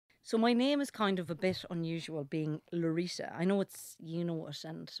So my name is kind of a bit unusual, being Laurita. I know it's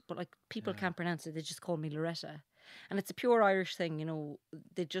but like people can't pronounce it. They just call me Loretta, and it's a pure Irish thing.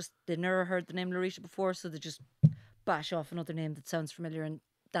 They never heard the name Laurita before, so they just bash off another name that sounds familiar, and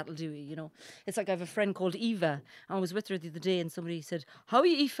that'll do it. It's like I have a friend called Eva. I was with her the other day, and somebody said, "How are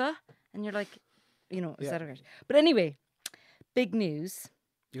you, Eva?" And you're like, is that right? But anyway, big news.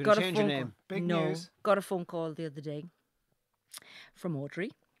 You're going to change your name. Big news. Got a phone call the other day from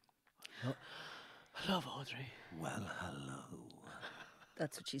Audrey. I love Audrey. Well, hello.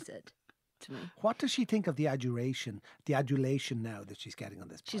 That's what she said to me. What does she think of the adulation now that she's getting on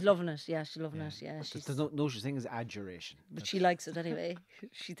this? She's loving it. Yeah, she's loving it. Yeah, There's no such thing as adjuration. But she likes it anyway.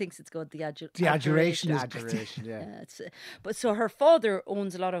 She thinks it's good. The adjuration is Adjuration, yeah. But so her father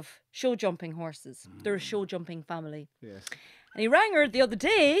owns a lot of show jumping horses. They're a show jumping family. Yes. And he rang her the other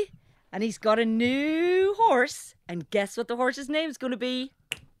day, and he's got a new horse. And guess what the horse's name is going to be?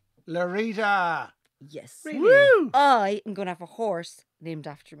 Laurita. Yes. Really? Woo! I am going to have a horse named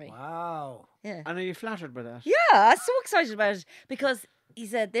after me. Wow. Yeah. And are you flattered by that? Yeah, I'm so excited about it because he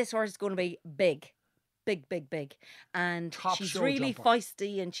said this horse is going to be big. Big, big, big. And Top she's show really jumper.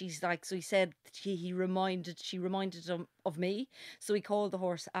 feisty, and she's like, so he said she reminded him of me. So he called the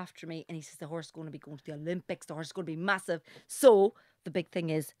horse after me, and he says the horse is going to be going to the Olympics, the horse is going to be massive. So the big thing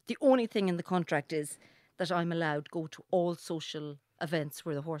is, the only thing in the contract is that I'm allowed to go to all social events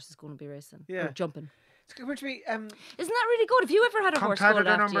where the horse is going to be racing or jumping. It's good to me. Isn't that really good? Have you ever had a horse called Competitor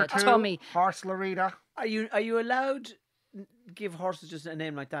after number you? 2, Tommy. Horse Laurita. Are you allowed to give horses just a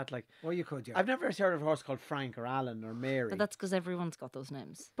name like that? Like, Well, you could, yeah. I've never heard of a horse called Frank or Alan or Mary. But that's because everyone's got those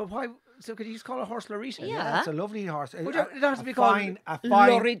names. But why? So could you just call a horse Laurita? Yeah. That's a lovely horse. Would it have to be called a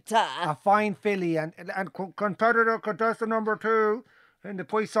Laurita. fine filly and competitor contestant number 2 in the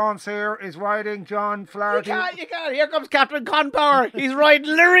puissance here is riding John Flaherty. You can't. Here comes Captain Conpower. He's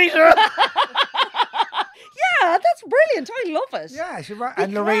riding Laurita. Yeah, that's brilliant. I love it. Yeah, she right.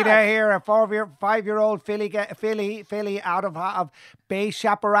 And Laurita here, a 5-year-old filly out of Bay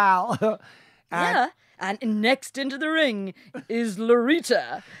Chaparral. Yeah. And next into the ring is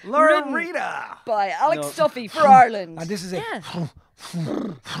Laurita. Laurita. By Alex Duffy for Ireland. And this is it.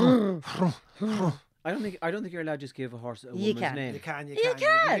 I don't think you're allowed to just give a horse a You woman's can. name. You can. You You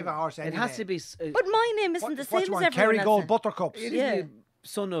can. give a horse any It has name. to be. But my name isn't the same as everyone Kerrygold else's. Buttercups. It Yeah. is the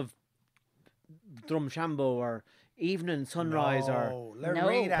son of Drumshambo or Evening Sunrise or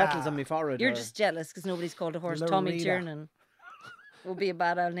Laurita. Petals on my forehead. You're or... just jealous because nobody's called a horse Tommy Laurita. Tiernan. Would be a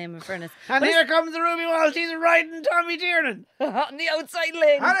bad old name in fairness. And here comes the Ruby Walsh. He's riding Tommy Tiernan. On the outside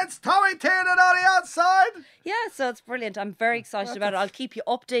lane. And it's Tommy Tiernan on the outside. Yeah, so it's brilliant. I'm very excited about it. I'll keep you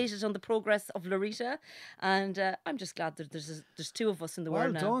updated on the progress of Laurita, and I'm just glad that there's 2 of us in the Well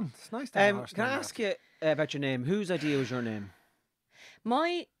world now. done. It's nice to have a horse Can I named ask you about your name? Whose idea was your name?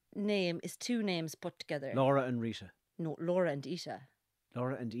 My name is 2 names put together. Laura and Rita. No, Laura and Ita.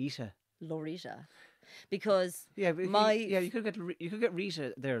 Laura and Ita. Laurita. Because Yeah, but my you could get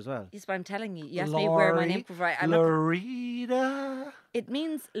Rita there as well. yes, but I'm telling you, you asked me where my name comes from. I'm not- Laurita. It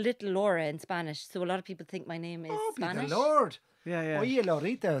means little Laura in Spanish, so a lot of people think my name is Oh, be Spanish. the Lord. Yeah. Oye,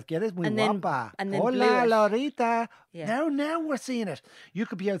 Laurita, ¿quieres muy And then- guapa? and then Hola, Blewitt. Laurita. Yeah. Now we're seeing it. You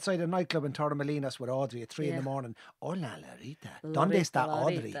could be outside a nightclub in Torremolinos with Audrey at 3 in Yeah. the morning. Hola, Laurita. ¿Dónde Laurita, está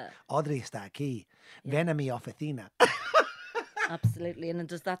Audrey? Laurita. Audrey está aquí. Ven a mi oficina. Absolutely. And then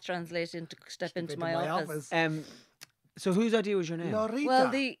does that translate into step into my office? So whose idea was your name? Laurita.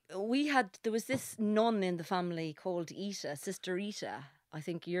 Well, there was this nun in the family called Ita, Sister Ita, I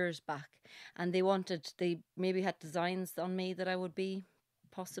think years back, and they maybe had designs on me that I would be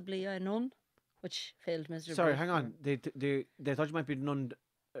possibly a nun, which failed miserably. Sorry, hang on. They thought you might be none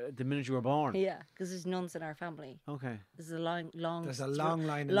the minute you were born. Yeah, because there's nuns in our family. Okay. There's a long There's a long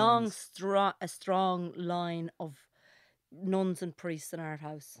line of long, nuns. a strong line of nuns and priests in our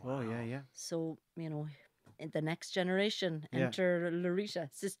house. Oh yeah. So, in the next generation, Yeah. enter Laurita,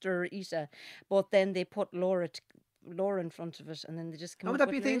 Sister Ita. But then they put Laura in front of it, and then they just come How up would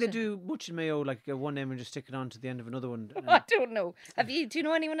that be with a thing they Laurita. do much in Mayo, like one name and just stick it on to the end of another one? I don't know. Do you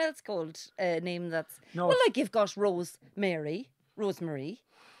know anyone else called a name that's... No, Well, it's- like you've got Rosemary.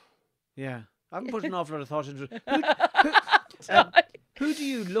 Yeah. I haven't put an awful lot of thought into it. Who do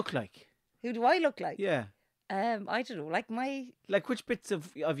you look like? Who do I look like? Yeah. I don't know, like Like which bits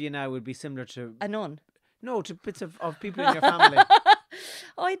of you now would be similar to... a nun. No, to bits of people in your family.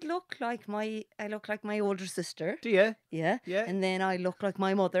 I look like my older sister. Do you? Yeah. Yeah. And then I look like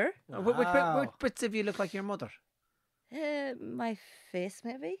my mother. Which bits of you look like your mother? My face,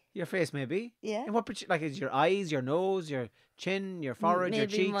 maybe. Your face, maybe. Yeah. And what, like, is your eyes, your nose, your chin, your forehead, your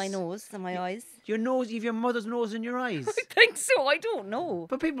Maybe cheeks? my nose and my eyes. Your nose, you've your mother's nose in your eyes. I think so. I don't know.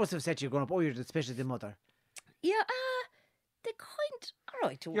 But people must have said to you growing up, oh, you're especially the mother. Yeah. They kind.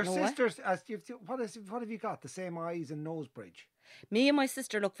 I don't Your know. sisters, what have you got? The same eyes and nose bridge. Me and my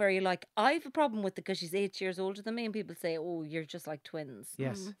sister look very alike. I have a problem with it because she's 8 years older than me, and people say, "Oh, you're just like twins."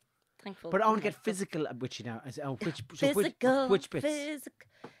 Yes. Thankful. But I want to get physical with you now. Physical. Which bits?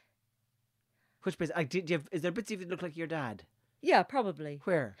 Physical. Which bits? Is there bits of you that look like your dad? Yeah, probably.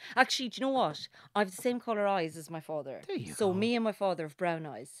 Where? Actually, do you know what? I have the same colour eyes as my father. There you so go. me and my father have brown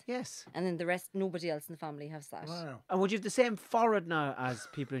eyes. Yes. And then the rest, nobody else in the family has that. Wow. And would you have the same forehead now as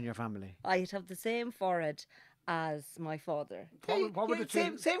people in your family? I'd have the same forehead as my father. What would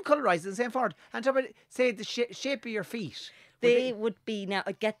the same colour eyes and same forehead. And talk about, say, the shape of your feet. They would be now.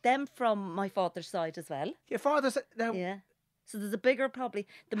 I'd get them from my father's side as well. Your father's now. Yeah. So there's a bigger probably.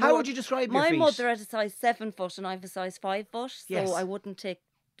 How would you describe your my feet? mother had a size 7 foot and I have a size 5 foot. So Yes. I wouldn't say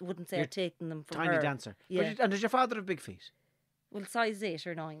You're I'd taken them from Tiny her. dancer. Yeah. And does your father have big feet? Well, size 8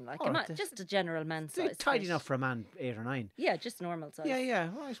 or 9, like Oh, that's- just a general man They're size. tidy feet. enough for a man, 8 or 9. Yeah, just normal size. Yeah.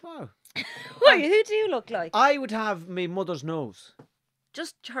 Right, wow. Why? Who do you look like? I would have my mother's nose.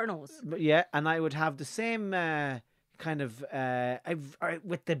 Just her nose. Yeah, and I would have the same kind of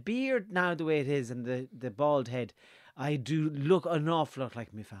with the beard now the way it is and the bald head. I do look an awful lot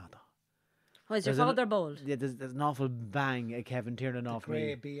like my father. Why is your There's an- father bald? Yeah, there's an awful bang of Kevin Tiernan off grey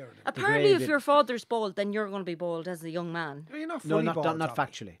me. beard. Apparently, grey if bit. your father's bald, then you're going to be bald as a young man. You're not No, fully not bald, not Tommy.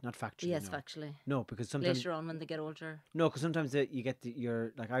 factually, not factually. Yes, no. actually. No, because sometimes Later on when they get older. no, because sometimes you get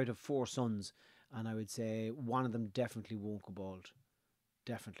you're like I would have 4 sons, and I would say one of them definitely won't go bald.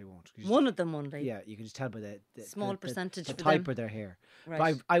 Definitely won't. 'Cause you One of them only. yeah, you can just tell by the Small percentage the for type them. of their hair. Right.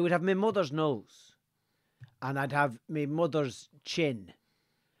 But I would have my mother's nose, and I'd have my mother's chin,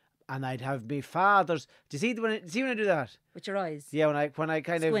 and I'd have my father's. Do you see when I do that? With your eyes. Yeah, when I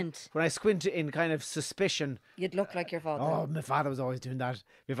kind Squint. of when I squint in kind of suspicion. You'd look like your father. Oh, my father was always doing that.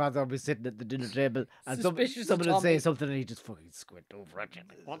 My father would be sitting at the dinner table, and Suspicious of someone would say Tommy. something, and he'd just fucking squint over at you.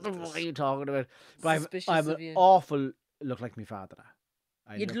 Like, what the fuck are you talking about? But Suspicious I'm of an you. awful look like my father.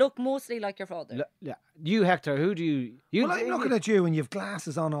 You'd look mostly like your father. Yeah, you Hector. Who do you? Well, I'm looking at you and you've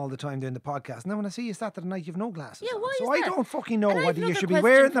glasses on all the time doing the podcast. And then when I see you Saturday night, you've no glasses Yeah, on. why So is I that? don't fucking know And I have whether you another should be question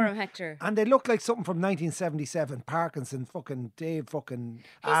wearing for them. him, Hector. And they look like something from 1977. Parkinson, fucking Dave, fucking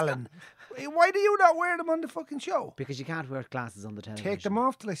Allen. Why do you not wear them on the fucking show? Because you can't wear glasses on the television. Take them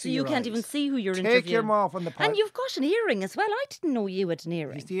off till I see So you your can't eyes. even see who you're Take interviewing. them off on the podcast. And you've got an earring as well. I didn't know you had an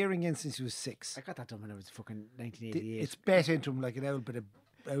earring. He's the earring in since he was 6. I got that done when I was fucking 1988. It's bet into him like an old bit of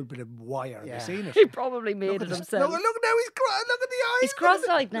wire. Yeah. Have you seen it? He probably made it Look, himself. look now, look at the eyes. He's look at the-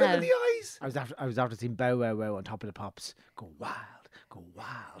 cross-eyed Look at now. the eyes. I was after seeing Bow Wow Wow on Top of the Pops go wild, go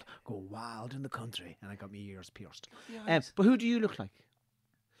wild, go wild in the country, and I got my ears pierced. But who do you look like?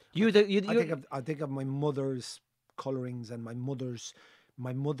 I think of my mother's colourings and my mother's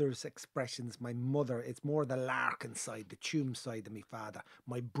expressions. My mother, it's more the Larkin side, the Tume side than my father.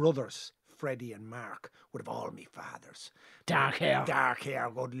 My brothers, Freddie and Mark, would have all my fathers. Dark hair.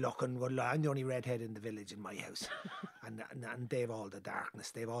 Good looking. I'm the only redhead in the village in my house, and they've all the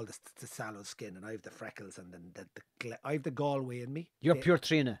darkness. They've all the sallow skin, and I have the freckles, and then I have the Galway in me. You're pure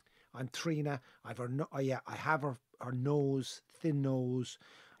Trina. I'm Trina. I've her. I have her nose, thin nose.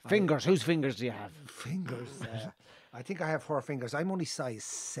 Fingers. Whose fingers do you have? Fingers. I think I have 4 fingers. I'm only size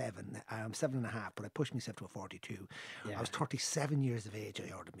 7. I'm 7.5, but I pushed myself to a 42. Yeah. I was 37 years of age.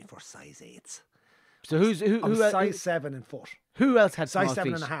 I ordered me for size 8s. So I'm size 7 in foot. who else had Size small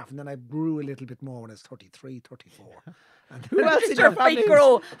feet? 7.5, and then I grew a little bit more when I was 33, 34. And Who else in Your your family? feet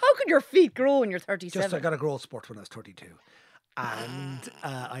grow. How could your feet grow when you're 37? just I got a growth spurt when I was 32. And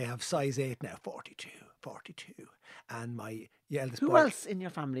I have size 8 now, 42. And my eldest Who boy, else in your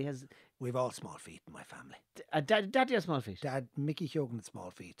family has? we've all small feet in my family. Daddy has small feet. Dad, Mickey Hogan had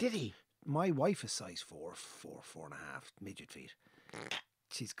small feet. Did he? My wife is size 4.5 midget feet.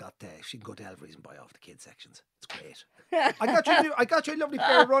 She's got she can go to Elvery's and buy off the kids sections. It's great. I got you a lovely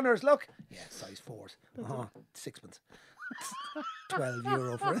pair of runners. Look, yeah, size 4s. Sixpence.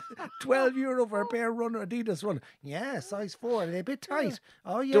 €12 for a pair of runner Adidas runner. Yeah, size 4. They're a bit tight.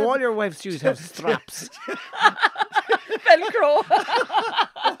 Oh yeah. Do all your wife's shoes have straps? Velcro.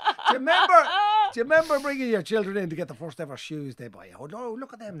 Do you remember bringing your children in to get the first ever shoes they buy? Oh no,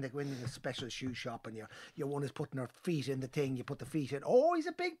 look at them! They go into the special shoe shop, and your one is putting their feet in the thing. You put the feet in. Oh, he's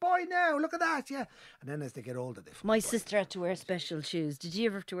a big boy now. Look at that, yeah. And then as they get older, they My sister had to wear special shoes. Did you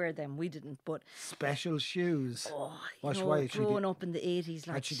ever have to wear them? We didn't, but special shoes. oh, What's you know, why? Had she growing the- up in the 80s,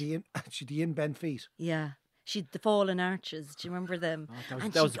 like Had she the in-bend feet? yeah. She'd the fallen arches. Do you remember them? Oh,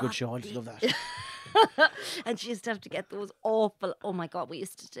 And that was she a good got show. I just love that. and she used to have to get those awful. Oh my God, we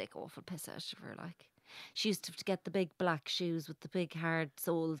used to take awful piss out of her. Like, she used to have to get the big black shoes with the big hard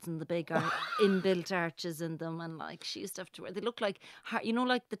soles and the big inbuilt arches in them, and like she used to have to wear. They look like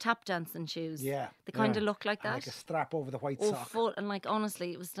like the tap dancing shoes. Yeah. they kind of look like And that. like a strap over the white Oh, sock. full, and like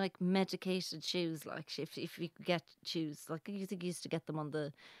honestly, it was like medicated shoes. Like if you could get shoes, like you think you used to get them on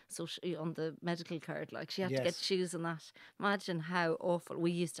the medical card. Like she had to get Yes. shoes on that. Imagine how awful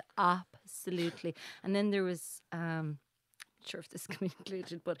we used to absolutely. And then there was not sure if this can be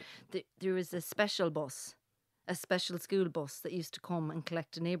included, but there was a special bus. A special school bus that used to come and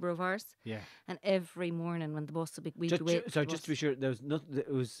collect a neighbour of ours. Yeah. And every morning when the bus would be, we'd wait. Sorry, just to be sure, there was nothing.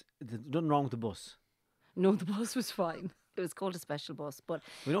 Nothing wrong with the bus. No, the bus was fine. It was called a special bus, but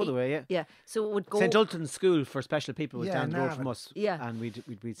We know the way, yeah. yeah. So it would go. St. Ultan's School for Special People was Yeah, down the road Navan. from us. Yeah. And we'd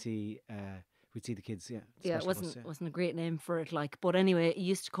see the kids. Yeah. Yeah, it special bus, wasn't a great name for it, like. But anyway, it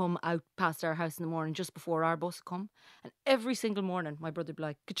used to come out past our house in the morning just before our bus would come, and every single morning my brother'd be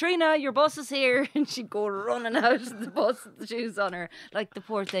like, "Katrina, your bus is here," and she'd go running out of the bus with the shoes on her, like the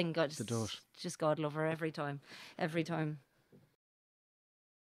poor thing. God, The dote. just God love her every time, every time.